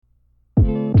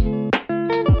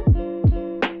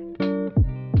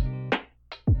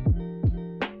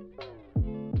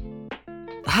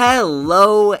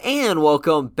Hello and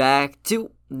welcome back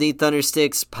to the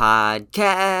Thundersticks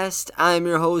podcast. I'm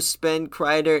your host, Ben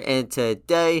Kreider, and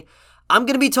today I'm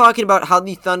going to be talking about how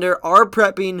the Thunder are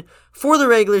prepping for the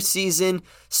regular season,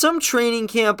 some training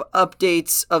camp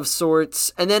updates of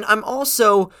sorts, and then I'm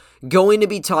also going to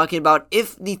be talking about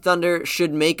if the Thunder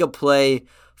should make a play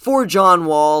for John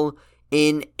Wall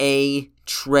in a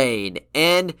trade.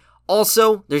 And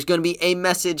also, there's going to be a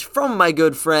message from my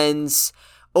good friends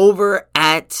over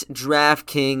at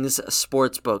DraftKings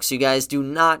Sportsbook. So you guys do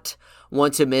not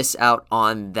want to miss out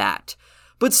on that.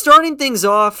 But starting things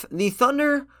off, the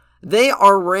Thunder, they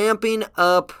are ramping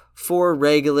up for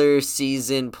regular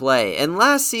season play. And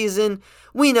last season,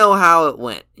 we know how it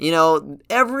went. You know,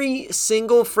 every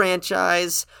single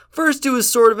franchise, first it was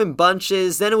sort of in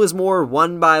bunches, then it was more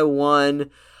one by one.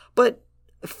 But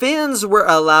fans were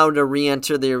allowed to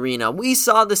re-enter the arena. We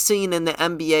saw the scene in the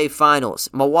NBA Finals.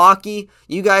 Milwaukee,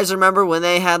 you guys remember when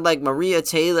they had like Maria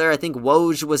Taylor, I think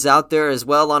Woj was out there as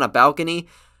well on a balcony.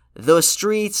 The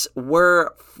streets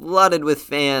were flooded with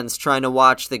fans trying to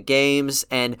watch the games,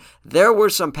 and there were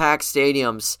some packed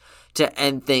stadiums to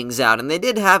end things out. And they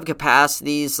did have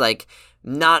capacities, like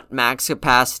not max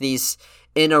capacities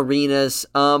in arenas,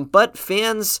 but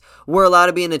fans were allowed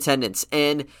to be in attendance.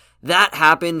 And that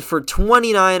happened for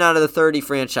 29 out of the 30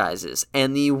 franchises,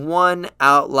 and the one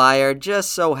outlier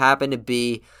just so happened to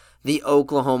be the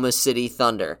Oklahoma City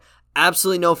Thunder.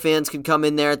 Absolutely no fans could come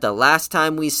in there. The last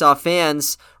time we saw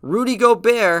fans, Rudy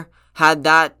Gobert had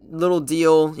that little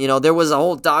deal. You know, there was a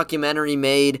whole documentary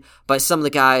made by some of the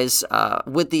guys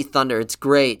with the Thunder. It's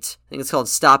great. I think it's called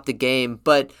Stop the Game.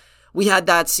 But we had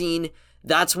that scene.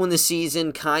 That's when the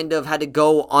season kind of had to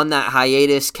go on that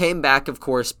hiatus, came back, of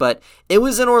course, but it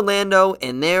was in Orlando,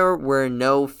 and there were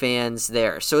no fans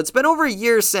there. So it's been over a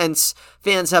year since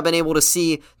fans have been able to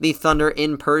see the Thunder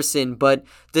in person, but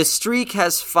the streak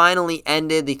has finally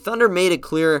ended. The Thunder made it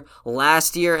clear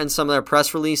last year in some of their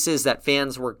press releases that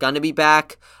fans were going to be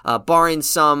back, barring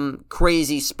some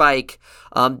crazy spike,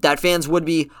 that fans would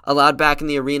be allowed back in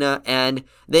the arena, and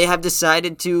they have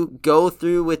decided to go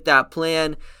through with that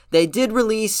plan. They did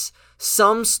release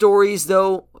some stories,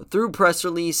 though, through press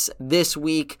release this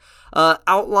week,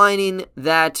 outlining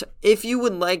that if you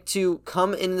would like to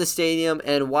come into the stadium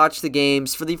and watch the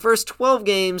games for the first 12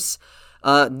 games,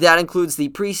 that includes the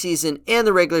preseason and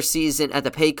the regular season at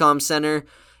the Paycom Center,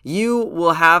 you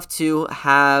will have to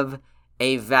have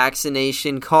a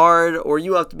vaccination card, or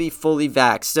you have to be fully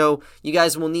vaxxed. So you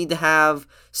guys will need to have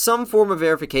some form of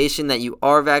verification that you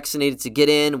are vaccinated to get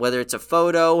in, whether it's a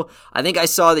photo. I think I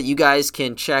saw that you guys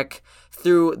can check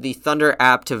through the Thunder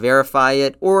app to verify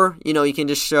it, or, you know, you can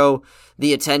just show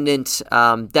the attendant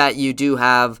that you do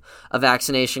have a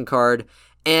vaccination card,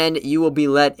 and you will be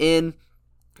let in.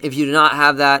 If you do not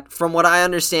have that, from what I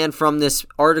understand from this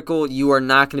article, you are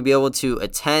not going to be able to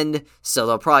attend, so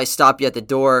they'll probably stop you at the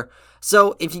door.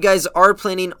 So if you guys are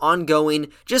planning on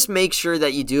going, just make sure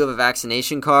that you do have a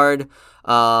vaccination card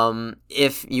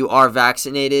if you are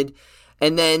vaccinated.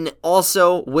 And then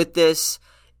also with this,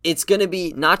 it's going to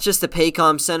be not just the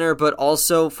Paycom Center, but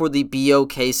also for the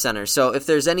BOK Center. So if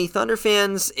there's any Thunder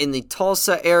fans in the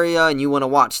Tulsa area and you want to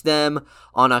watch them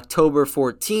on October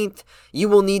 14th, you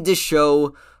will need to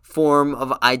show form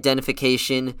of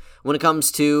identification when it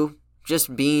comes to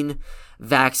just being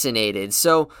vaccinated.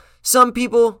 So some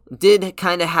people did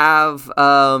kind of have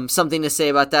something to say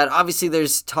about that. Obviously,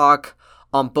 there's talk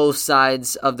on both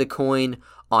sides of the coin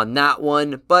on that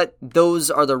one, but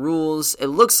those are the rules. It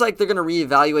looks like they're going to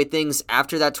reevaluate things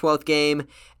after that 12th game,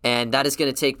 and that is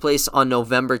going to take place on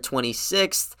November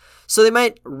 26th. So they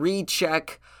might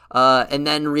recheck and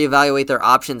then reevaluate their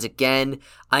options again.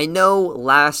 I know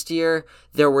last year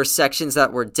there were sections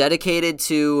that were dedicated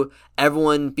to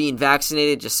everyone being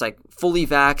vaccinated, just like fully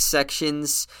vaxxed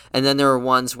sections, and then there were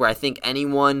ones where I think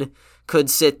anyone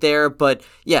could sit there, but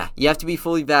yeah, you have to be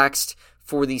fully vaxxed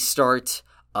for the start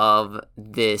of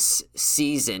this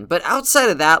season. But outside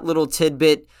of that little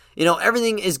tidbit, you know,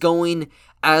 everything is going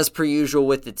as per usual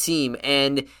with the team,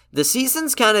 and the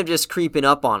season's kind of just creeping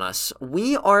up on us.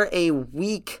 We are a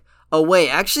week away,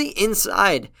 actually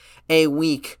inside a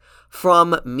week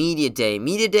from Media Day.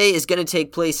 Media Day is going to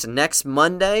take place next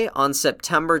Monday on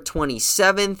September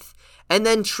 27th, and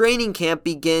then training camp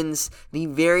begins the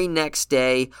very next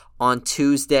day on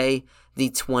Tuesday, the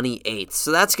 28th.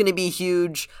 So that's going to be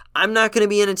huge. I'm not going to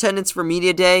be in attendance for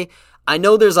Media Day. I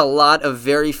know there's a lot of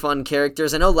very fun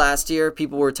characters. I know last year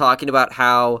people were talking about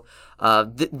how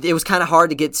it was kind of hard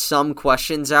to get some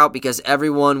questions out because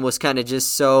everyone was kind of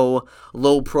just so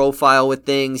low profile with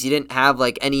things. You didn't have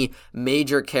like any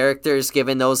major characters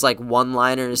given those like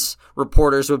one-liners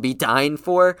reporters would be dying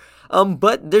for.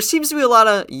 But there seems to be a lot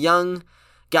of young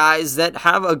guys that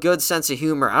have a good sense of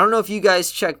humor. I don't know if you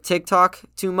guys check TikTok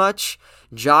too much.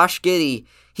 Josh Giddey,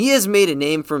 he has made a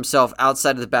name for himself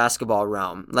outside of the basketball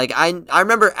realm. Like, I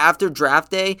remember after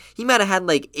draft day, he might have had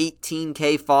like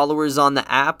 18K followers on the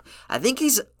app. I think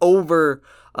he's over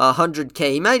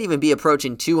 100K. He might even be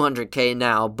approaching 200K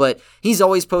now, but he's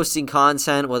always posting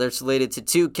content, whether it's related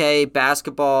to 2K,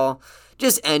 basketball,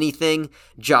 just anything.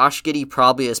 Josh Giddey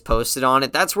probably has posted on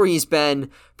it. That's where he's been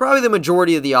probably the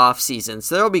majority of the offseason.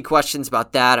 So there will be questions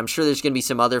about that. I'm sure there's going to be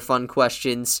some other fun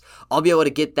questions. I'll be able to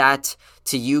get that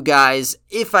to you guys.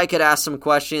 If I could ask some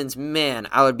questions, man,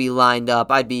 I would be lined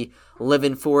up. I'd be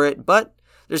living for it. But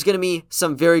there's going to be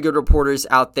some very good reporters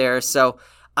out there. So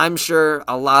I'm sure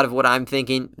a lot of what I'm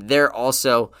thinking, they're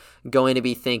also going to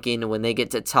be thinking when they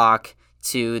get to talk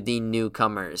to the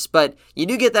newcomers. But you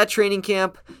do get that training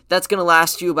camp. That's going to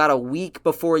last you about a week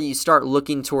before you start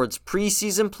looking towards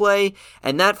preseason play.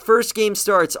 And that first game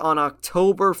starts on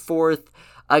October 4th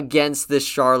against the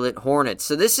Charlotte Hornets.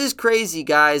 So this is crazy,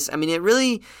 guys. I mean, it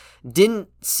really didn't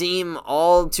seem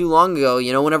all too long ago,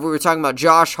 whenever we were talking about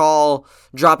Josh Hall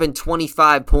dropping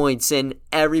 25 points and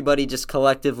everybody just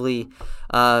collectively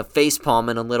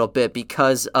facepalming a little bit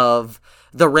because of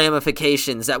the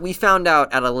ramifications that we found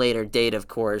out at a later date, of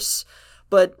course.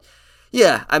 But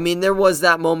yeah, I mean, there was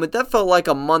that moment that felt like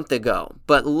a month ago.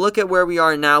 But look at where we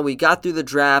are now. We got through the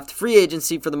draft. Free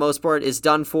agency, for the most part, is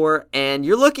done for. And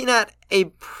you're looking at a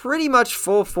pretty much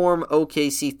full-form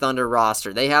OKC Thunder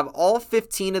roster. They have all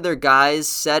 15 of their guys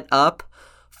set up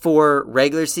for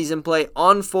regular season play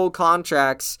on full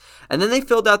contracts. And then they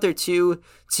filled out their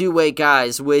two-way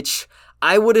guys, which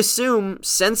I would assume,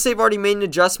 since they've already made an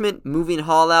adjustment, moving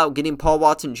Hall out, getting Paul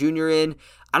Watson Jr. in,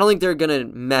 I don't think they're going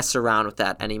to mess around with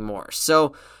that anymore.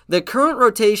 So the current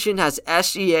rotation has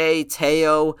SGA,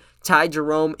 Teo, Ty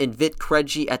Jerome, and Vit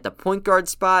Krejci at the point guard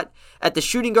spot. At the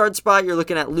shooting guard spot, you're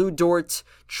looking at Lou Dort,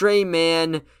 Trey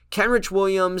Mann, Kenrich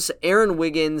Williams, Aaron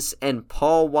Wiggins, and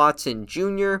Paul Watson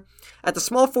Jr. At the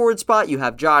small forward spot, you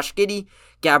have Josh Giddey,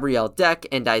 Gabriel Deck,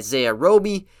 and Isaiah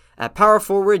Roby. At power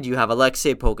forward, you have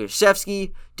Aleksej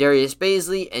Pokusevski, Darius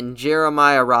Baisley, and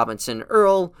Jeremiah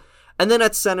Robinson-Earl. And then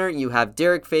at center, you have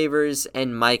Derek Favors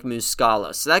and Mike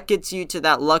Muscala. So that gets you to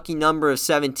that lucky number of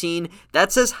 17.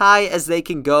 That's as high as they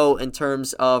can go in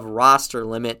terms of roster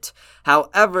limit.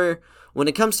 However, when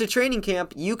it comes to training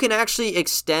camp, you can actually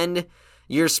extend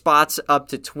your spots up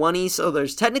to 20. So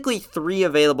there's technically 3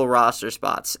 available roster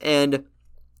spots. And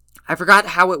I forgot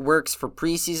how it works for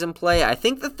preseason play. I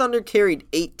think the Thunder carried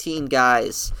 18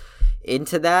 guys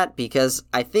into that because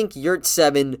I think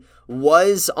Yurtseven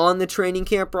was on the training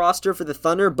camp roster for the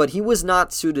Thunder, but he was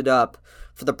not suited up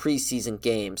for the preseason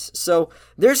games. So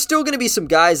there's still going to be some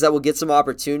guys that will get some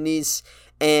opportunities,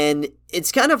 and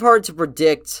it's kind of hard to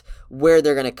predict where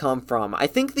they're going to come from. I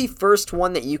think the first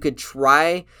one that you could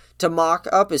try to mock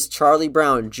up is Charlie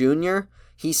Brown Jr.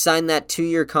 He signed that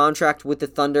 2-year contract with the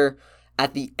Thunder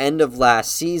at the end of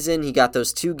last season. He got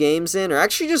those 2 games in, or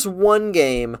actually just 1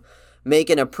 game,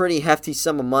 making a pretty hefty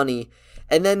sum of money.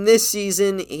 And then this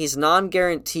season, he's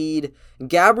non-guaranteed.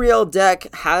 Gabriel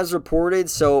Deck has reported,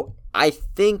 so I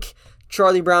think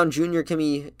Charlie Brown Jr. can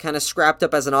be kind of scrapped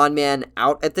up as an odd man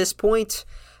out at this point.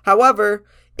 However,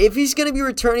 if he's going to be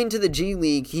returning to the G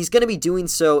League, he's going to be doing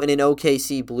so in an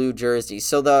OKC blue jersey.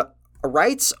 So the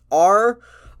rights are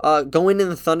going in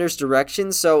the Thunder's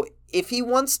direction. So if he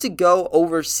wants to go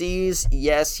overseas,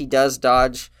 yes, he does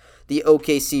dodge the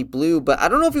OKC blue, but I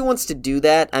don't know if he wants to do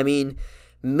that. I mean,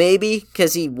 maybe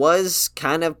because he was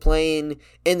kind of playing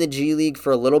in the G League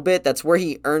for a little bit. That's where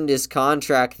he earned his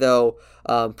contract, though,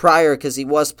 prior, because he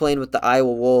was playing with the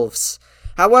Iowa Wolves.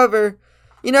 However,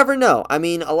 you never know. I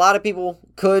mean, a lot of people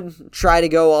could try to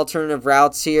go alternative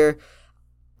routes here.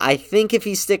 I think if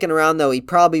he's sticking around, though, he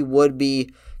probably would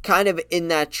be kind of in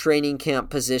that training camp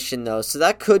position, though. So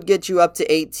that could get you up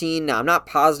to 18. Now, I'm not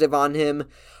positive on him.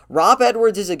 Rob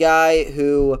Edwards is a guy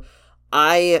who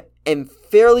I am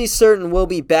fairly certain will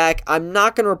be back. I'm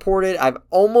not going to report it. I've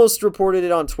almost reported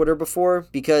it on Twitter before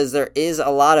because there is a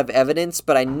lot of evidence,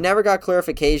 but I never got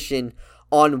clarification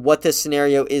on what the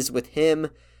scenario is with him.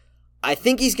 I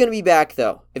think he's going to be back,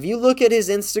 though. If you look at his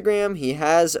Instagram, he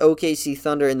has OKC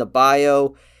Thunder in the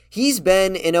bio. He's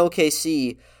been in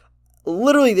OKC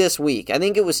literally this week. I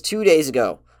think it was 2 days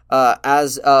ago.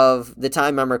 as of the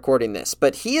time I'm recording this.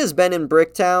 But he has been in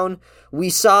Bricktown. We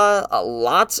saw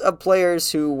lots of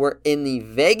players who were in the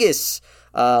Vegas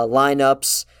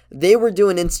lineups. They were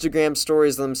doing Instagram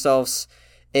stories themselves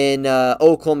in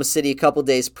Oklahoma City a couple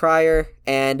days prior.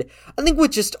 And I think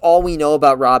with just all we know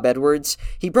about Rob Edwards,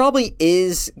 he probably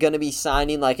is going to be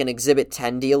signing like an Exhibit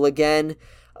 10 deal again.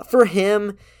 For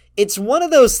him, it's one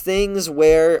of those things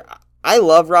where I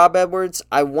love Rob Edwards.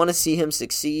 I want to see him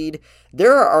succeed.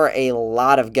 There are a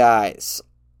lot of guys,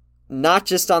 not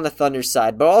just on the Thunder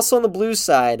side, but also on the Blues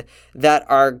side, that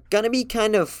are going to be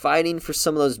kind of fighting for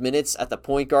some of those minutes at the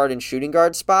point guard and shooting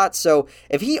guard spot. So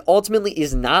if he ultimately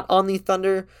is not on the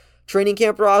Thunder training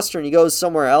camp roster and he goes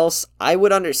somewhere else, I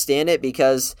would understand it,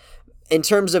 because in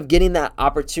terms of getting that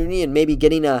opportunity and maybe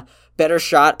getting a better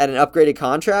shot at an upgraded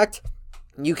contract,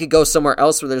 you could go somewhere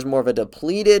else where there's more of a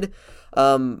depleted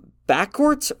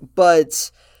backcourt.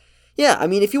 But yeah, I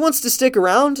mean, if he wants to stick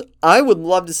around, I would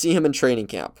love to see him in training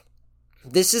camp.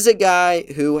 This is a guy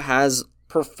who has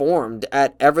performed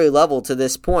at every level to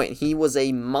this point. He was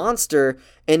a monster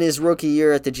in his rookie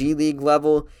year at the G League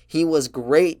level. He was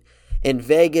great in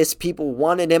Vegas. People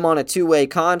wanted him on a two-way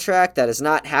contract. That has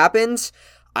not happened.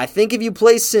 I think if you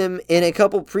place him in a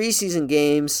couple preseason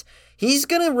games, he's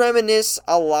going to reminisce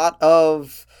a lot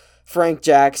of Frank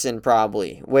Jackson,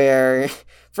 probably, where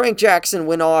Frank Jackson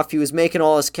went off. He was making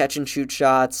all his catch-and-shoot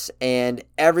shots, and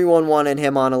everyone wanted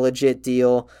him on a legit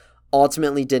deal.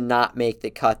 Ultimately did not make the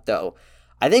cut, though.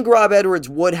 I think Rob Edwards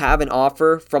would have an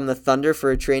offer from the Thunder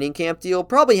for a training camp deal.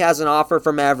 Probably has an offer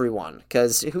from everyone,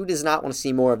 because who does not want to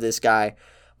see more of this guy?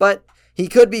 But he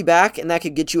could be back, and that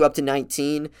could get you up to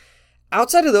 19.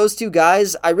 Outside of those two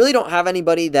guys, I really don't have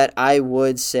anybody that I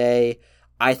would say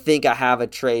I think I have a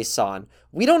trace on.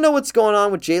 We don't know what's going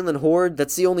on with Jalen Horde.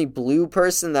 That's the only Blue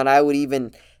person that I would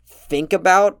even think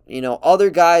about. You know, other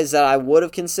guys that I would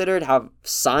have considered have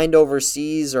signed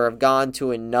overseas or have gone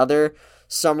to another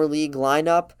summer league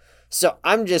lineup. So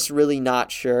I'm just really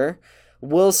not sure.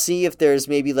 We'll see if there's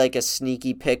maybe like a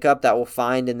sneaky pickup that we'll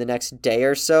find in the next day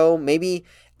or so. Maybe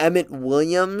Emmett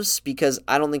Williams, because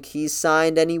I don't think he's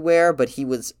signed anywhere, but he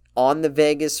was on the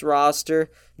Vegas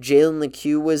roster. Jalen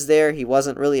LeCue was there. He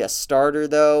wasn't really a starter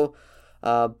though.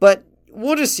 But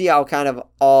we'll just see how kind of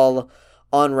all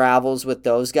unravels with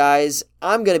those guys.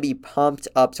 I'm going to be pumped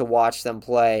up to watch them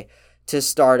play to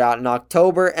start out in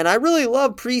October. And I really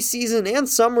love preseason and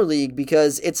summer league,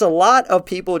 because it's a lot of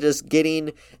people just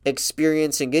getting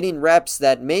experience and getting reps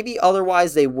that maybe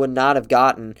otherwise they would not have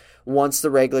gotten once the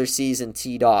regular season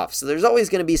teed off. So there's always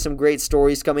going to be some great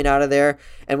stories coming out of there.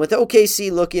 And with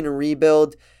OKC looking to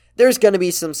rebuild, there's going to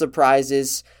be some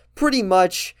surprises, pretty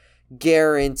much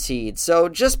guaranteed. So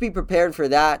just be prepared for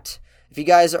that. If you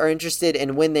guys are interested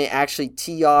in when they actually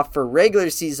tee off for regular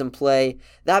season play,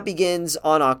 that begins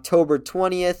on October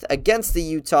 20th against the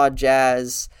Utah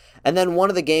Jazz. And then one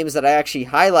of the games that I actually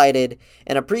highlighted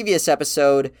in a previous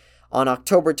episode on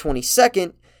October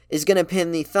 22nd is going to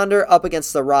pin the Thunder up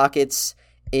against the Rockets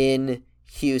in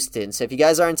Houston. So if you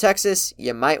guys are in Texas,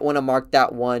 you might want to mark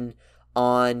that one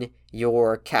on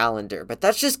your calendar. But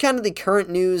that's just kind of the current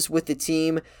news with the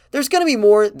team. There's going to be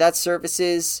more that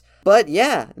surfaces. But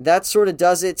yeah, that sort of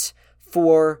does it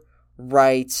for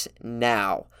right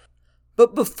now.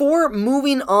 But before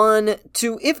moving on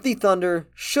to if the Thunder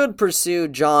should pursue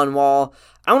John Wall,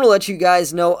 I want to let you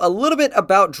guys know a little bit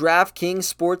about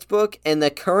DraftKings Sportsbook and the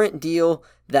current deal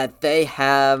that they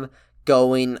have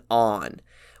going on.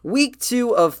 Week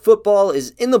 2 of football is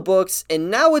in the books,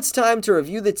 and now it's time to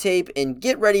review the tape and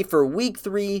get ready for Week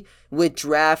 3 with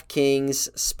DraftKings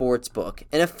Sportsbook,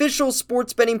 an official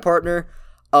sports betting partner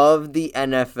of the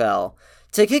NFL.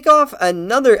 To kick off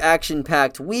another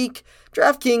action-packed week,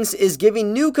 DraftKings is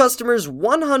giving new customers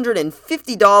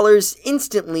 $150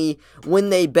 instantly when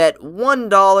they bet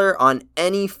 $1 on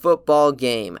any football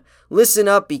game. Listen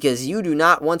up, because you do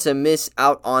not want to miss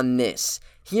out on this.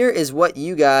 Here is what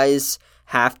you guys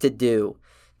have to do.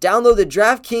 Download the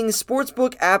DraftKings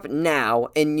Sportsbook app now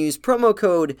and use promo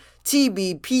code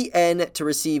TBPN to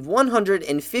receive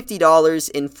 $150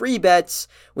 in free bets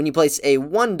when you place a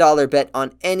 $1 bet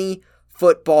on any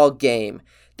football game.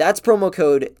 That's promo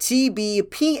code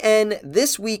TBPN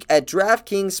this week at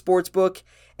DraftKings Sportsbook,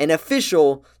 an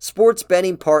official sports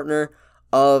betting partner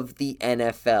of the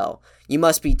NFL. You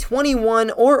must be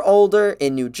 21 or older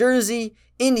in New Jersey,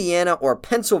 Indiana, or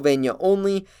Pennsylvania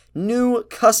only. New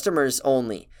customers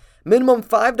only. Minimum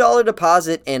 $5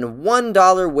 deposit and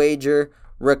 $1 wager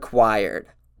required.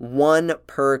 One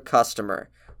per customer.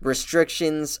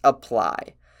 Restrictions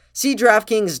apply. See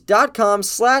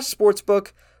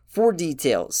DraftKings.com/sportsbook for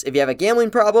details. If you have a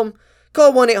gambling problem,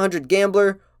 call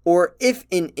 1-800-GAMBLER or if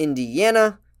in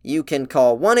Indiana, you can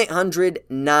call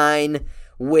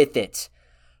 1-800-9-WITH-IT.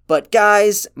 But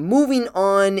guys, moving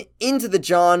on into the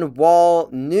John Wall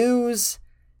news,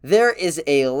 there is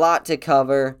a lot to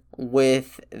cover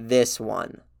with this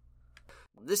one.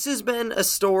 This has been a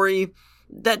story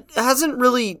that hasn't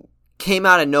really came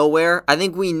out of nowhere. I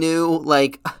think we knew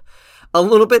a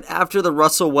little bit after the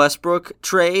Russell Westbrook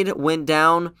trade went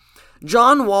down.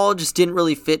 John Wall just didn't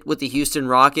really fit with the Houston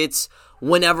Rockets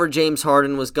whenever James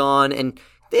Harden was gone, and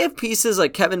they have pieces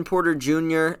like Kevin Porter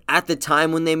Jr. at the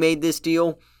time when they made this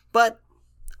deal, but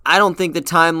I don't think the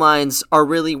timelines are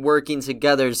really working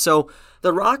together. So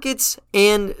the Rockets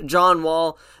and John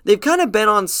Wall, they've kind of been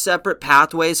on separate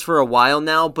pathways for a while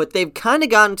now, but they've kind of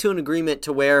gotten to an agreement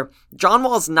to where John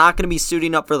Wall's not going to be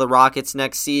suiting up for the Rockets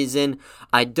next season.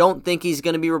 I don't think he's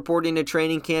going to be reporting to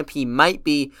training camp. He might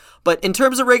be, but in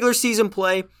terms of regular season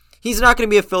play, he's not going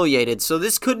to be affiliated. So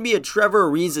this could be a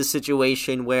Trevor Ariza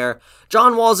situation where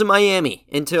John Wall's in Miami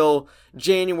until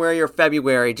January or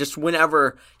February, just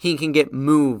whenever he can get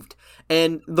moved.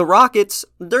 And the Rockets,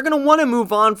 they're going to want to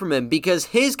move on from him because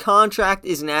his contract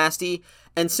is nasty.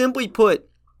 And simply put,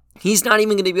 he's not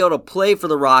even going to be able to play for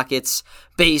the Rockets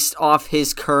based off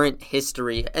his current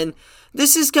history. And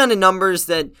this is kind of numbers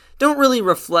that don't really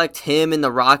reflect him and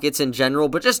the Rockets in general,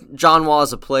 but just John Wall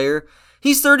as a player.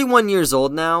 He's 31 years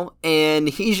old now, and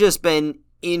he's just been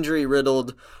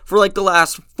injury-riddled for the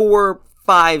last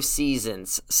 4-5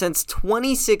 seasons. Since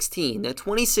 2016, the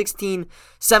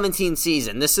 2016-17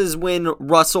 season, this is when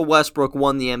Russell Westbrook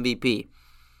won the MVP.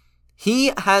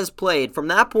 He has played, from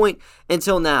that point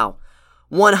until now,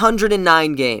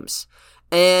 109 games.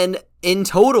 And in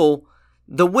total,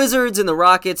 the Wizards and the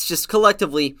Rockets just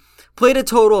collectively played a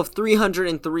total of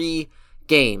 303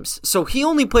 games. So he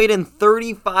only played in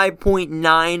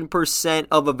 35.9%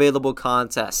 of available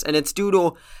contests. And it's due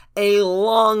to a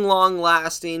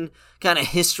long-lasting kind of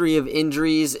history of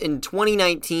injuries. In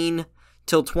 2019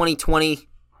 till 2020,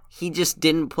 he just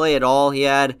didn't play at all. He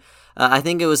had, I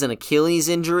think it was an Achilles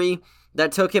injury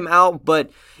that took him out.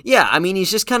 But yeah, I mean,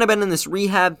 he's just kind of been in this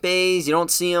rehab phase. You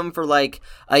don't see him for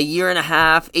a year and a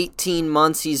half, 18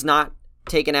 months. He's not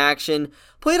taking action.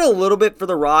 Played a little bit for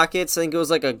the Rockets. I think it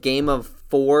was a game of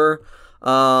 4,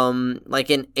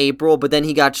 in April, but then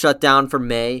he got shut down for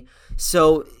May.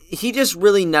 So he just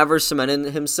really never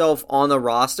cemented himself on the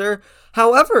roster.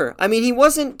 However, I mean, he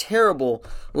wasn't terrible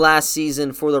last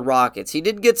season for the Rockets. He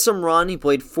did get some run. He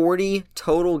played 40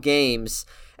 total games.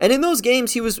 And in those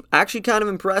games, he was actually kind of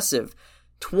impressive.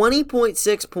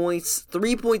 20.6 points,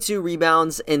 3.2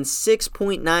 rebounds, and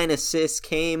 6.9 assists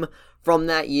came from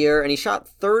that year, and he shot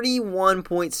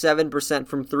 31.7%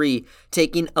 from 3,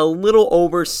 taking a little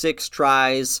over 6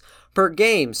 tries per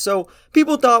game. So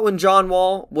people thought when John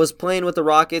Wall was playing with the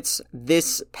Rockets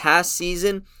this past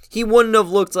season, he wouldn't have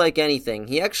looked like anything.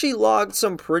 He actually logged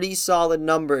some pretty solid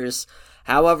numbers.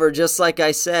 However, just like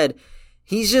I said,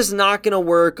 he's just not going to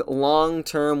work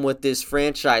long-term with this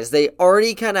franchise. They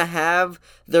already kind of have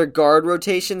their guard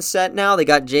rotation set now. They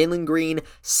got Jalen Green,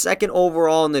 2nd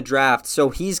overall in the draft, so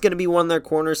he's going to be one of their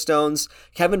cornerstones.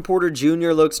 Kevin Porter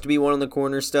Jr. looks to be one of the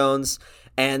cornerstones,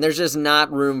 and there's just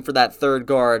not room for that third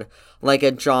guard like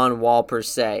a John Wall per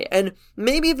se. And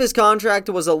maybe if his contract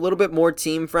was a little bit more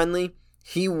team-friendly,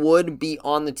 he would be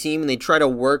on the team and they try to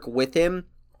work with him.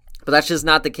 But that's just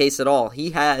not the case at all.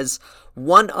 He has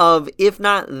one of, if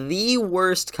not the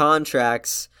worst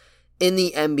contracts in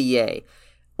the NBA.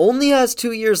 Only has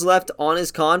 2 years left on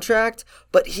his contract,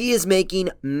 but he is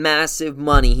making massive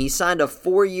money. He signed a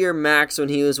 4-year max when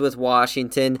he was with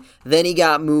Washington. Then he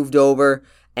got moved over,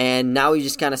 and now he's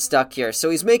just kind of stuck here.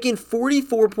 So he's making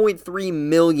 $44.3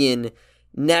 million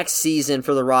next season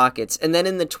for the Rockets. And then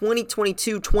in the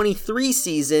 2022-23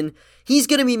 season, he's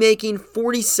going to be making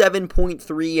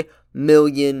 $47.3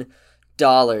 million.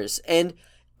 And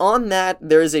on that,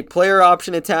 there is a player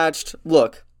option attached.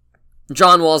 Look,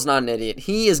 John Wall's not an idiot.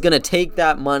 He is going to take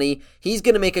that money. He's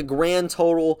going to make a grand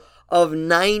total of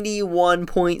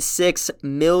 $91.6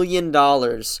 million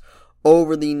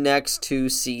over the next 2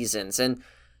 seasons. And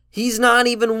he's not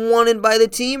even wanted by the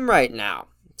team right now.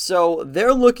 So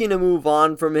they're looking to move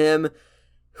on from him.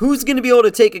 Who's going to be able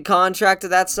to take a contract of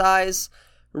that size?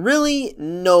 Really,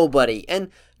 nobody. And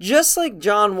just like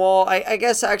John Wall, I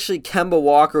guess actually Kemba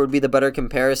Walker would be the better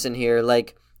comparison here.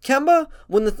 Kemba,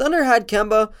 when the Thunder had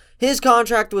Kemba, his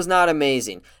contract was not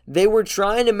amazing. They were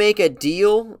trying to make a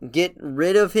deal, get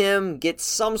rid of him, get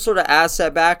some sort of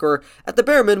asset back, or at the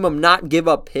bare minimum, not give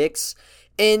up picks.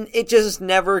 And it just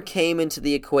never came into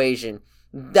the equation.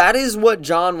 That is what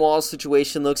John Wall's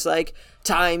situation looks like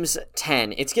times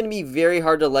 10. It's going to be very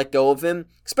hard to let go of him,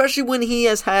 especially when he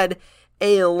has had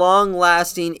a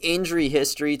long-lasting injury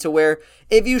history to where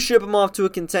if you ship him off to a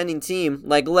contending team,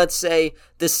 like let's say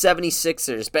the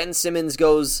 76ers, Ben Simmons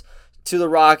goes to the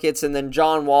Rockets and then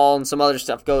John Wall and some other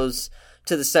stuff goes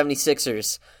to the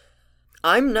 76ers.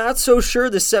 I'm not so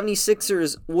sure the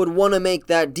 76ers would want to make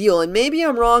that deal, and maybe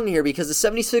I'm wrong here because the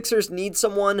 76ers need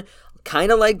someone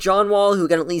kind of like John Wall who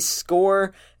can at least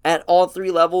score at all three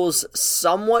levels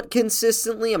somewhat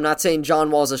consistently. I'm not saying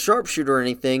John Wall's a sharpshooter or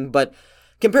anything, but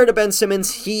compared to Ben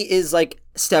Simmons, he is like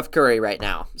Steph Curry right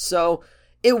now. So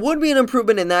it would be an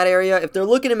improvement in that area. If they're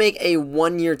looking to make a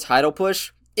one-year title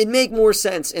push, it'd make more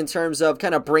sense in terms of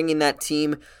kind of bringing that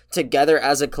team together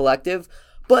as a collective.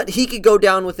 But he could go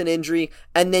down with an injury,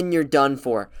 and then you're done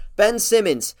for. Ben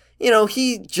Simmons,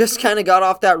 he just kind of got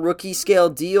off that rookie scale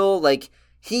deal. Like,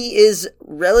 he is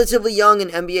relatively young in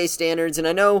NBA standards, and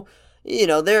I know,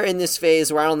 they're in this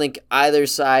phase where I don't think either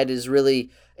side is really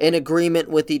in agreement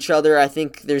with each other. I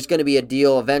think there's going to be a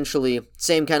deal eventually.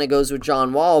 Same kind of goes with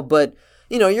John Wall, but,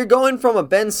 you're going from a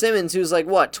Ben Simmons who's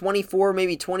like, 24,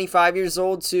 maybe 25 years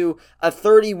old to a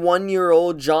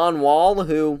 31-year-old John Wall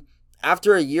who,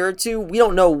 after a year or two, we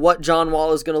don't know what John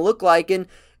Wall is going to look like, and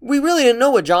we really didn't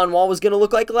know what John Wall was going to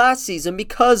look like last season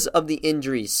because of the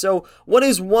injuries. So what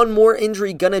is one more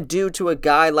injury going to do to a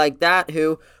guy like that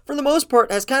who, for the most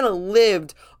part, has kind of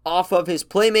lived off of his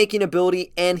playmaking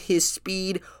ability and his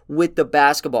speed with the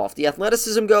basketball? If the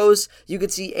athleticism goes, you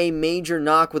could see a major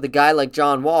knock with a guy like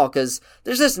John Wall because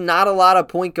there's just not a lot of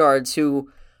point guards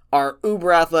who are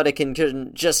uber athletic and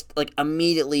can just like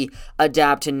immediately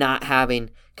adapt to not having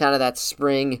kind of that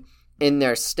spring in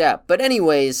their step. But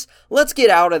anyways, let's get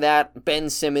out of that Ben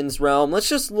Simmons realm. Let's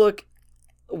just look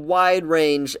wide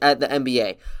range at the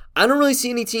NBA. I don't really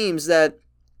see any teams that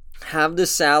have the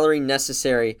salary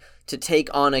necessary to take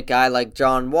on a guy like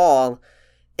John Wall,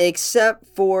 except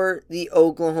for the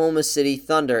Oklahoma City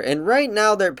Thunder. And right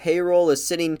now their payroll is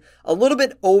sitting a little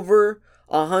bit over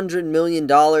 $100 million.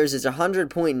 It's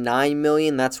 $100.9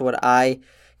 million. That's what I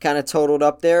kind of totaled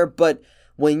up there. But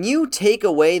when you take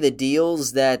away the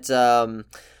deals that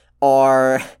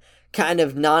are kind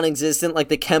of non-existent, like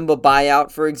the Kemba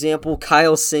buyout, for example,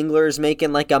 Kyle Singler is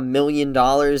making like $1 million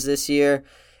this year.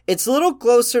 It's a little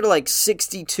closer to like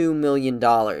 $62 million.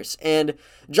 And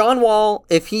John Wall,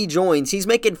 if he joins, he's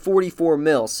making $44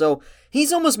 million. So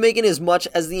he's almost making as much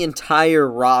as the entire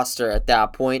roster at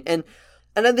that point. And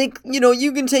I think,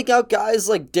 you can take out guys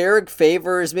like Derek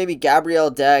Favors, maybe Gabriel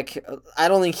Deck. I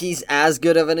don't think he's as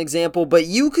good of an example, but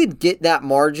you could get that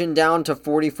margin down to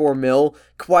 $44 million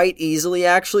quite easily,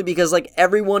 actually, because like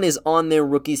everyone is on their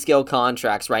rookie scale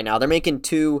contracts right now. They're making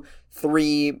 $2,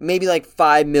 $3, maybe like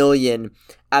 $5 million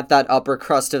at that upper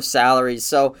crust of salaries.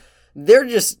 So they're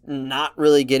just not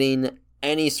really getting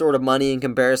any sort of money in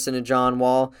comparison to John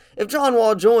Wall. If John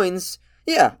Wall joins,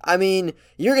 yeah, I mean,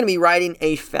 you're going to be writing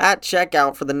a fat check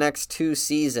out for the next 2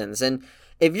 seasons. And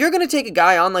if you're going to take a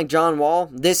guy on like John Wall,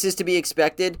 this is to be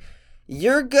expected,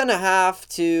 you're going to have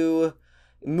to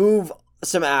move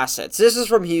some assets. This is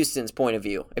from Houston's point of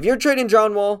view. If you're trading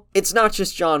John Wall, it's not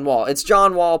just John Wall. It's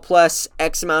John Wall plus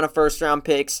X amount of first-round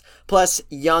picks, plus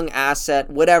young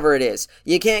asset, whatever it is.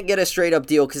 You can't get a straight-up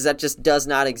deal because that just does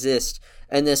not exist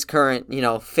in this current,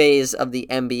 phase of the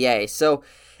NBA. So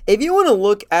if you want to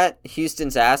look at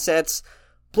Houston's assets,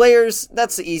 players,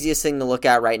 that's the easiest thing to look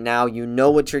at right now. You know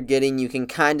what you're getting. You can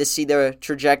kind of see their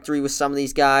trajectory with some of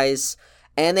these guys.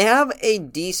 And they have a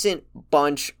decent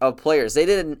bunch of players. They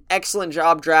did an excellent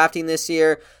job drafting this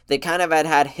year. They kind of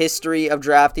had history of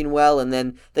drafting well. And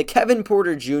then the Kevin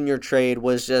Porter Jr. trade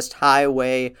was just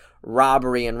highway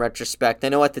robbery in retrospect. I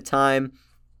know at the time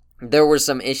there were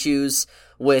some issues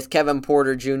with Kevin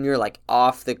Porter Jr. like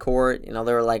off the court. There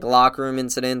were like locker room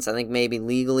incidents, I think maybe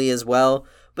legally as well.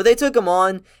 But they took him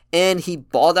on and he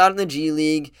balled out in the G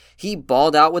League. He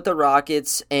balled out with the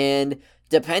Rockets, and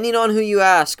depending on who you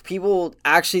ask, people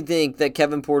actually think that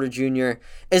Kevin Porter Jr.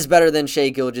 is better than Shai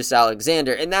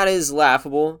Gilgeous-Alexander, and that is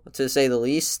laughable to say the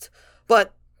least.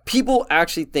 But people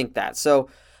actually think that. So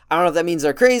I don't know if that means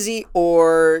they're crazy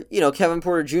or, Kevin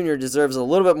Porter Jr. deserves a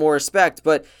little bit more respect,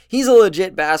 but he's a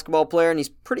legit basketball player and he's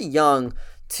pretty young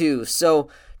too. So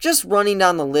just running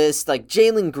down the list, like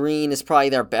Jalen Green is probably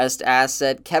their best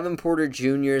asset. Kevin Porter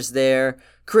Jr. is there.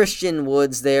 Christian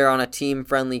Wood's there on a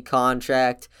team-friendly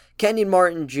contract. Kenyon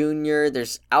Martin Jr.,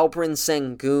 there's Alperen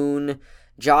Sengun,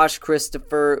 Josh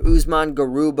Christopher, Usman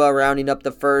Garuba rounding up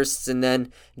the firsts, and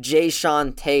then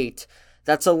Jae'Sean Tate.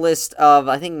 That's a list of,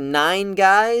 I think, 9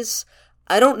 guys.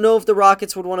 I don't know if the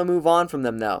Rockets would want to move on from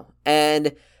them, though.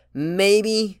 And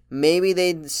maybe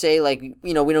they'd say, like,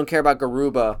 we don't care about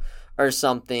Garuba or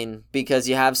something because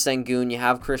you have Sengun, you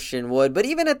have Christian Wood. But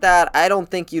even at that, I don't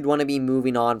think you'd want to be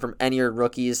moving on from any of your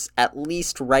rookies, at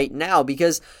least right now,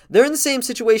 because they're in the same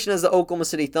situation as the Oklahoma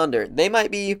City Thunder. They might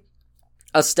be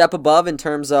a step above in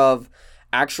terms of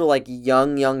actual like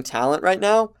young talent right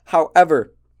now.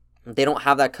 However, they don't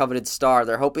have that coveted star.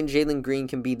 They're hoping Jalen Green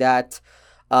can be that.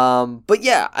 But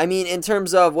yeah, I mean, in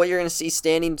terms of what you're going to see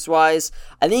standings-wise,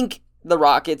 I think the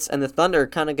Rockets and the Thunder are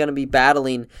kind of going to be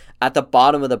battling at the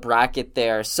bottom of the bracket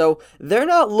there. So they're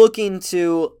not looking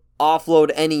to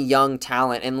offload any young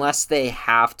talent unless they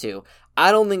have to.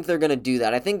 I don't think they're going to do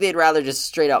that. I think they'd rather just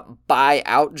straight up buy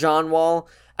out John Wall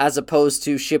as opposed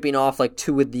to shipping off like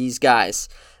two of these guys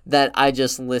that I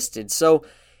just listed. So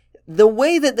the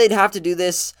way that they'd have to do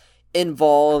this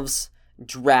involves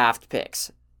draft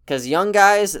picks. Because young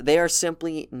guys, they are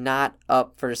simply not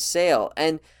up for sale.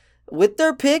 And with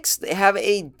their picks, they have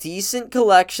a decent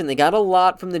collection. They got a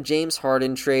lot from the James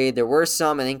Harden trade. There were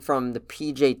some, I think, from the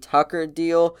PJ Tucker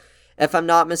deal, if I'm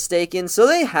not mistaken. So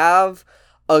they have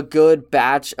a good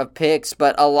batch of picks,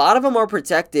 but a lot of them are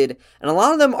protected, and a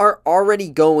lot of them are already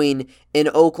going in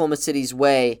Oklahoma City's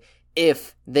way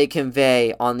if they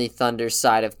convey on the Thunder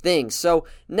side of things. So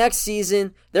next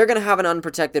season, they're going to have an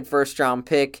unprotected first-round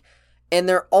pick, and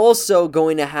they're also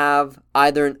going to have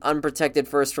either an unprotected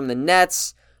first from the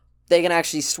Nets. They can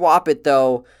actually swap it,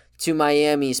 though, to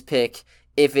Miami's pick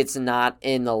if it's not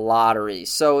in the lottery.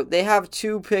 So they have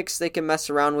two picks they can mess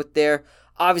around with there.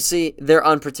 Obviously, their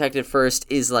unprotected first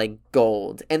is like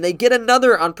gold. And they get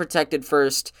another unprotected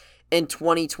first in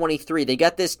 2023. They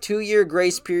got this 2-year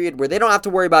grace period where they don't have to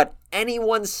worry about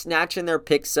anyone snatching their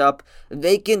picks up.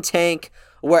 They can tank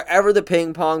wherever the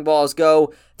ping pong balls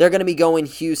go. They're going to be going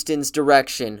Houston's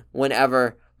direction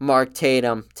whenever Mark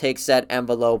Tatum takes that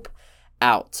envelope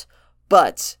out.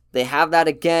 But they have that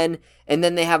again, and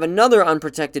then they have another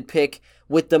unprotected pick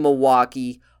with the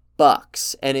Milwaukee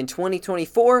Bucks. And in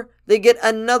 2024, they get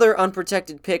another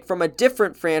unprotected pick from a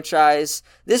different franchise.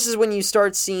 This is when you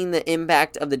start seeing the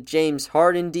impact of the James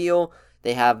Harden deal.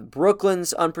 They have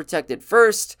Brooklyn's unprotected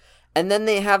first, and then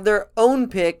they have their own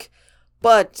pick,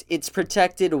 but it's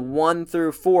protected 1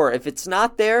 through 4. If it's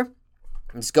not there,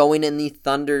 it's going in the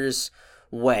Thunder's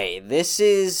way. This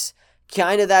is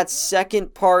kind of that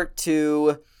second part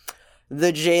to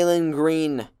the Jalen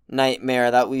Green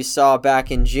nightmare that we saw back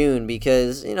in June,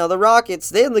 because, you know, the Rockets,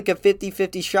 they had like a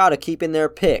 50-50 shot of keeping their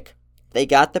pick. They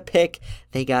got the pick.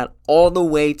 They got all the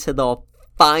way to the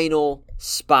final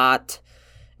spot.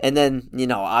 And then, you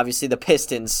know, obviously the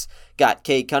Pistons got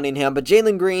Cade Cunningham. But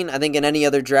Jalen Green, I think in any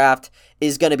other draft,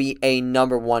 is going to be a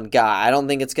number one guy. I don't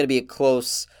think it's going to be a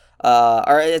close,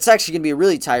 or it's actually going to be a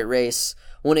really tight race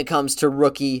when it comes to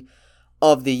rookie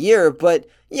of the year. But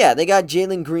yeah, they got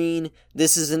Jalen Green.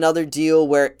 This is another deal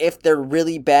where if they're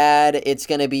really bad, it's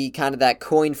going to be kind of that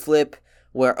coin flip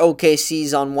where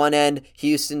OKC's on one end,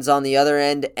 Houston's on the other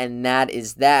end, and that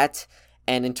is that.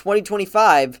 And in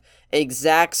 2025,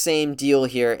 exact same deal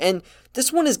here. And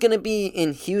this one is going to be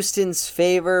in Houston's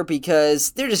favor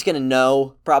because they're just going to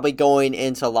know, probably going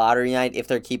into lottery night if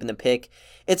they're keeping the pick.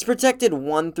 It's protected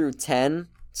 1 through 10,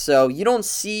 so you don't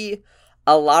see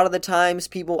a lot of the times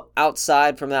people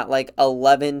outside from that like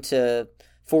 11 to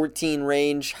 14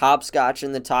 range hopscotch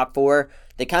in the top 4.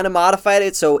 They kind of modified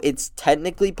it so it's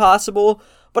technically possible,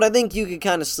 but I think you could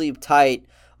kind of sleep tight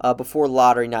before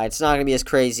lottery night. It's not going to be as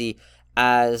crazy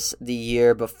as the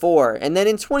year before. And then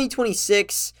in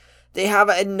 2026, they have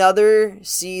another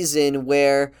season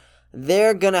where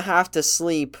they're going to have to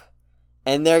sleep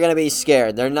and they're going to be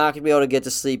scared. They're not going to be able to get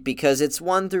to sleep because it's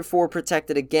 1 through 4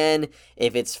 protected again.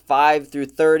 If it's 5 through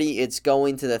 30, it's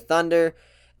going to the Thunder.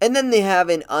 And then they have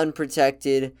an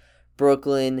unprotected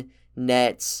Brooklyn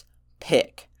Nets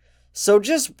pick. So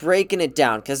just breaking it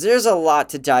down, because there's a lot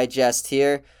to digest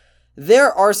here.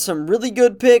 There are some really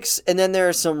good picks, and then there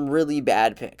are some really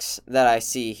bad picks that I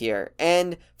see here.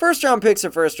 And first-round picks are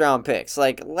first-round picks.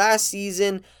 Like last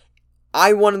season,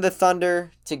 I wanted the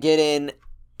Thunder to get in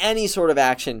any sort of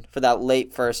action for that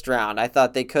late first round. I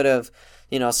thought they could have,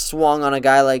 swung on a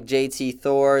guy like JT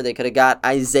Thor. They could have got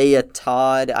Isaiah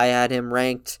Todd. I had him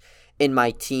ranked in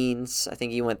my teens. I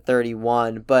think he went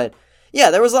 31. But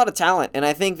yeah, there was a lot of talent, and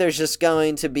I think there's just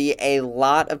going to be a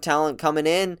lot of talent coming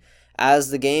in as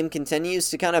the game continues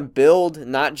to kind of build,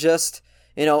 not just,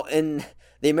 in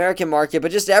the American market,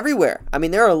 but just everywhere. I mean,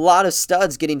 there are a lot of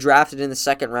studs getting drafted in the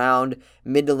second round,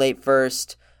 mid to late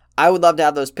first. I would love to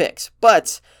have those picks,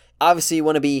 but obviously you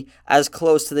want to be as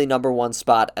close to the number 1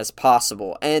 spot as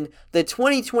possible. And the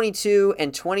 2022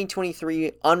 and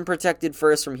 2023 unprotected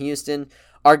first from Houston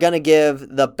are going to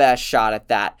give the best shot at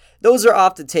that. Those are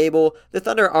off the table. The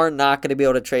Thunder are not going to be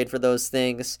able to trade for those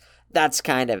things. that's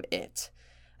kind of it.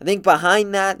 I think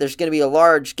behind that, there's going to be a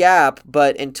large gap,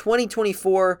 but in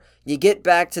 2024, you get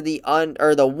back to the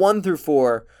 1 through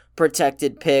 4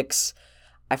 protected picks.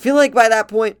 I feel like by that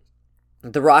point,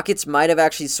 the Rockets might have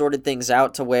actually sorted things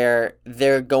out to where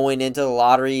they're going into the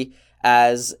lottery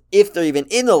as, if they're even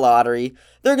in the lottery,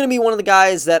 they're going to be one of the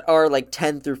guys that are like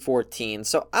 10 through 14.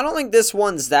 So I don't think this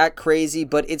one's that crazy,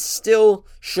 but it still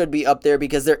should be up there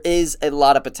because there is a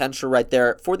lot of potential right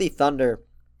there for the Thunder.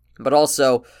 But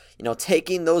also,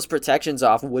 taking those protections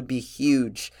off would be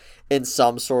huge in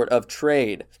some sort of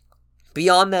trade.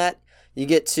 Beyond that, you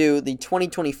get to the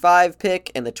 2025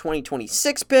 pick and the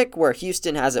 2026 pick, where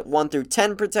Houston has it 1 through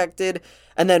 10 protected,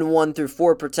 and then 1 through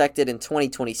 4 protected in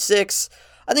 2026.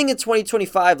 I think in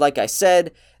 2025, like I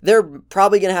said, they're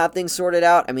probably going to have things sorted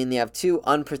out. I mean, they have 2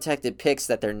 unprotected picks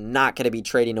that they're not going to be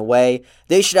trading away.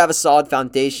 They should have a solid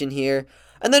foundation here.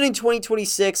 And then in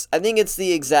 2026, I think it's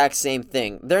the exact same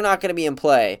thing. They're not going to be in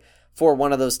play for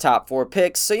one of those top 4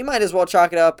 picks, so you might as well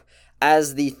chalk it up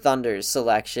as the Thunder's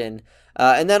selection.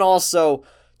 And then also,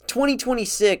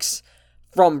 2026,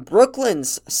 from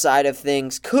Brooklyn's side of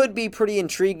things, could be pretty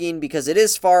intriguing because it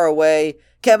is far away.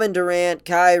 Kevin Durant,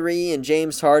 Kyrie, and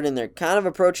James Harden, they're kind of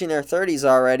approaching their 30s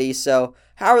already, so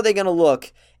how are they going to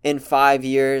look in 5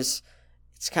 years?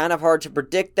 It's kind of hard to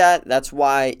predict that. That's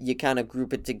why you kind of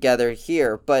group it together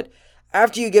here. But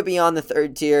after you get beyond the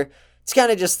third tier, it's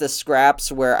kind of just the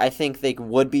scraps where I think they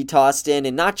would be tossed in,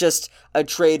 and not just a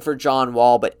trade for John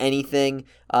Wall, but anything,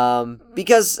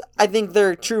 because I think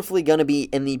they're truthfully going to be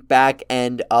in the back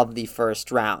end of the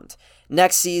first round.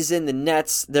 Next season, the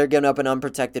Nets, they're giving up an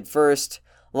unprotected first,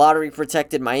 lottery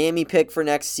protected Miami pick for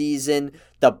next season,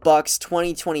 the Bucks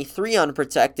 2023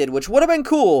 unprotected, which would have been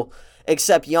cool,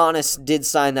 except Giannis did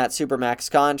sign that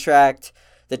Supermax contract.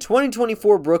 The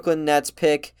 2024 Brooklyn Nets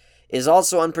pick is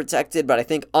also unprotected, but I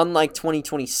think unlike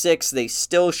 2026, they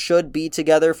still should be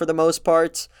together for the most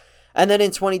part. And then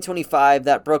in 2025,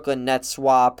 that Brooklyn Nets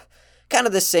swap, kind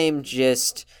of the same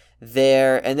gist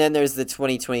there. And then there's the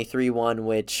 2023 one,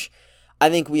 which I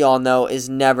think we all know is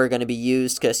never going to be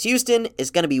used because Houston is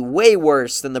going to be way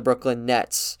worse than the Brooklyn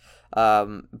Nets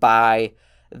by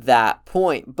that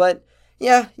point. But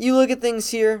yeah, you look at things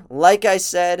here, like I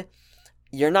said,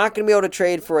 you're not going to be able to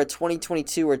trade for a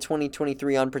 2022 or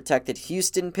 2023 unprotected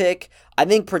Houston pick. I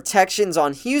think protections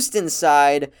on Houston's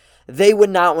side, they would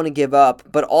not want to give up.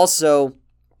 But also,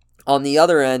 on the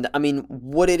other end, I mean,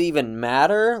 would it even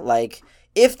matter? Like,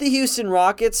 if the Houston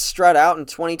Rockets strut out in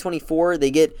 2024, they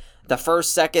get the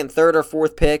first, second, third, or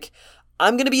fourth pick,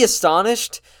 I'm going to be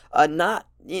astonished, not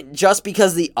just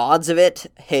because the odds of it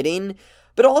hitting,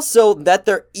 but also that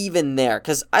they're even there,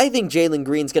 because I think Jalen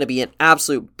Green's going to be an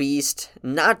absolute beast,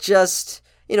 not just,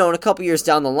 in a couple years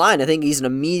down the line. I think he's an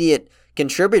immediate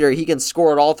contributor. He can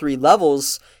score at all 3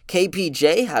 levels.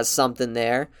 KPJ has something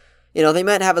there. They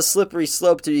might have a slippery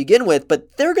slope to begin with,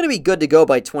 but they're going to be good to go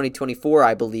by 2024,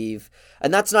 I believe.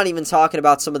 And that's not even talking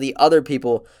about some of the other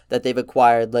people that they've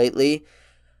acquired lately.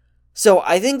 So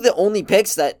I think the only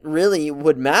picks that really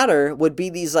would matter would be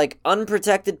these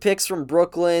unprotected picks from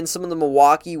Brooklyn, some of the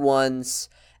Milwaukee ones,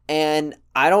 and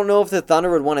I don't know if the Thunder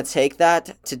would want to take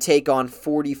that to take on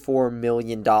 $44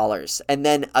 million, and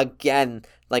then again,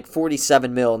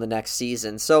 $47 million in the next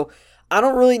season. So I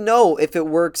don't really know if it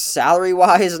works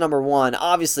salary-wise, number one.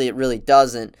 Obviously, it really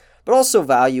doesn't, but also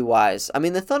value-wise. I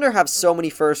mean, the Thunder have so many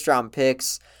first-round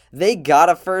picks. They got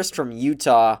a first from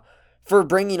Utah for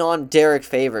bringing on Derek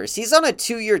Favors. He's on a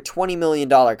 2-year, $20 million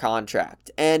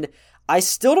contract. And I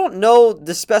still don't know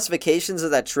the specifications of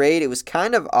that trade. It was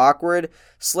kind of awkward.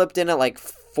 Slipped in at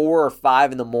 4 or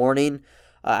 5 in the morning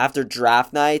after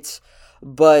draft night.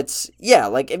 But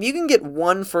yeah, if you can get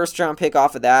one first-round pick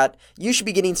off of that, you should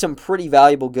be getting some pretty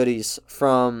valuable goodies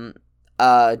from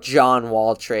John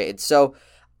Wall trade. So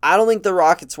I don't think the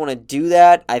Rockets want to do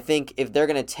that. I think if they're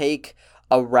going to take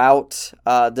a route,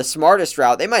 the smartest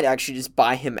route, they might actually just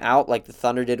buy him out like the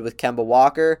Thunder did with Kemba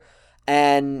Walker,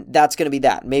 and that's going to be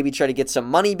that. Maybe try to get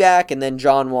some money back, and then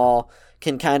John Wall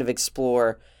can kind of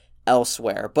explore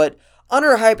elsewhere. But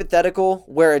under a hypothetical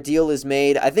where a deal is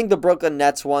made, I think the Brooklyn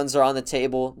Nets ones are on the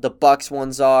table, the Bucks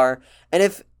ones are, and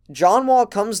if John Wall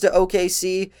comes to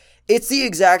OKC, it's the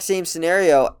exact same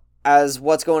scenario as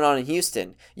what's going on in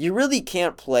Houston. You really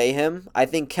can't play him. I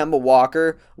think Kemba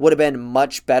Walker would have been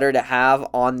much better to have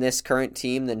on this current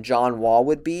team than John Wall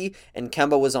would be, and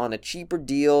Kemba was on a cheaper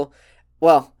deal.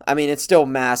 Well, I mean, it's still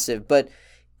massive, but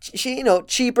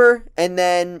cheaper, and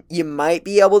then you might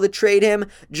be able to trade him.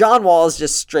 John Wall is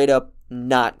just straight up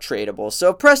not tradable. So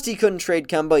if Presti couldn't trade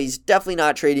Kemba, he's definitely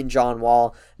not trading John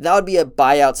Wall. That would be a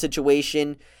buyout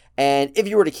situation, and if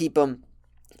you were to keep him,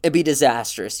 it'd be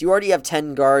disastrous. You already have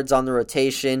 10 guards on the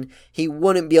rotation. He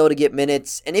wouldn't be able to get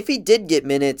minutes. And if he did get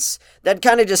minutes, that'd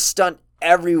kind of just stunt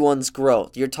everyone's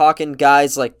growth. You're talking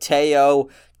guys like Teo,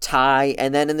 Ty,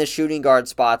 and then in the shooting guard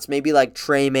spots, maybe like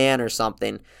Trey Mann or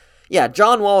something. Yeah,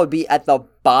 John Wall would be at the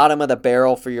bottom of the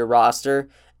barrel for your roster,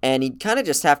 and he'd kind of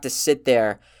just have to sit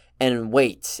there and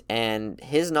wait, and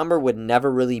his number would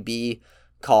never really be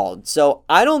called. So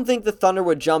I don't think the Thunder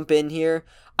would jump in here.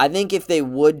 I think if they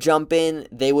would jump in,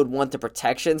 they would want the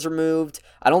protections removed.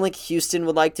 I don't think Houston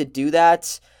would like to do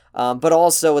that, but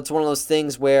also it's one of those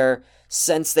things where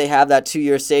since they have that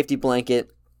 2-year safety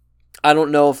blanket, I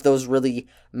don't know if those really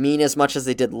mean as much as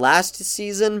they did last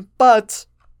season, but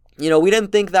we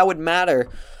didn't think that would matter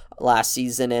last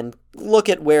season, and look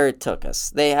at where it took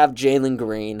us. They have Jalen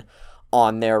Green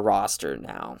on their roster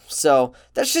now. So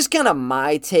that's just kind of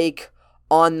my take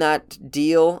on that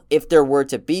deal, if there were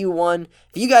to be one.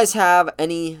 If you guys have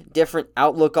any different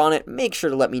outlook on it, make sure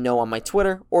to let me know on my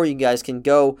Twitter, or you guys can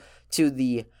go to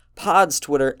the pod's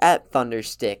Twitter at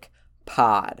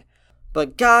ThunderstickPod.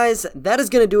 But guys, that is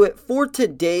going to do it for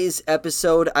today's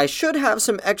episode. I should have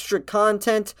some extra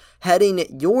content heading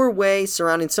your way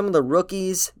surrounding some of the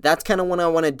rookies. That's kind of what I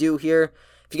want to do here.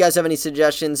 If you guys have any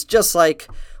suggestions, just like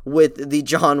with the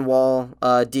John Wall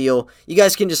deal, you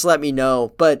guys can just let me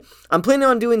know. But I'm planning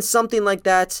on doing something like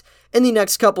that in the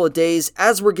next couple of days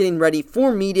as we're getting ready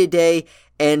for Media Day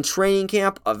and training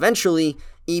camp, eventually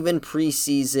even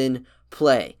preseason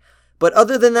play. But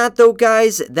other than that, though,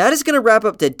 guys, that is going to wrap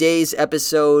up today's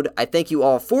episode. I thank you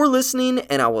all for listening,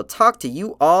 and I will talk to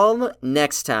you all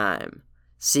next time.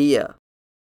 See ya.